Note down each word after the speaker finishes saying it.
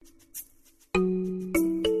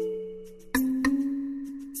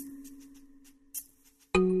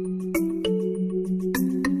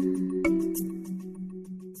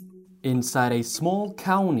Inside a small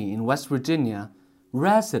county in West Virginia,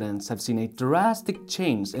 residents have seen a drastic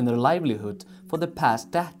change in their livelihood for the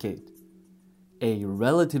past decade. A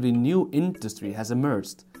relatively new industry has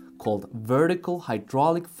emerged called vertical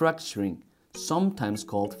hydraulic fracturing, sometimes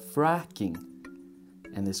called fracking.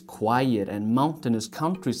 And this quiet and mountainous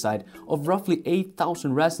countryside of roughly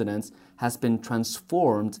 8,000 residents has been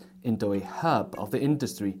transformed into a hub of the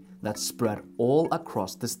industry that spread all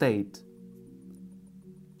across the state.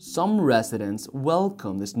 Some residents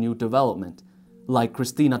welcome this new development, like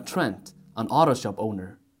Christina Trent, an auto shop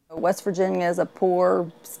owner. West Virginia is a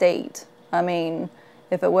poor state. I mean,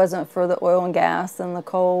 if it wasn't for the oil and gas and the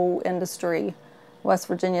coal industry, West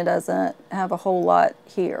Virginia doesn't have a whole lot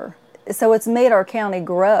here. So it's made our county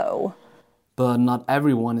grow. But not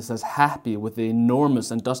everyone is as happy with the enormous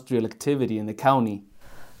industrial activity in the county.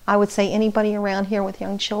 I would say anybody around here with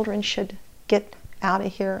young children should get out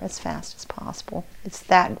of here as fast as possible. It's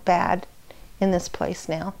that bad in this place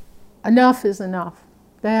now. Enough is enough.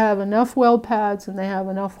 They have enough well pads and they have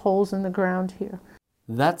enough holes in the ground here.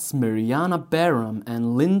 That's Mariana Barham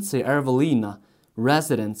and Lindsay Ervelina,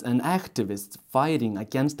 residents and activists fighting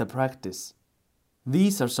against the practice.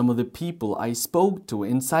 These are some of the people I spoke to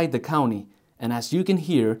inside the county, and as you can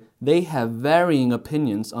hear, they have varying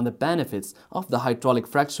opinions on the benefits of the hydraulic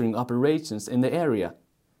fracturing operations in the area.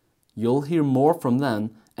 You'll hear more from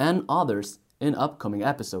them and others in upcoming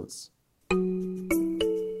episodes.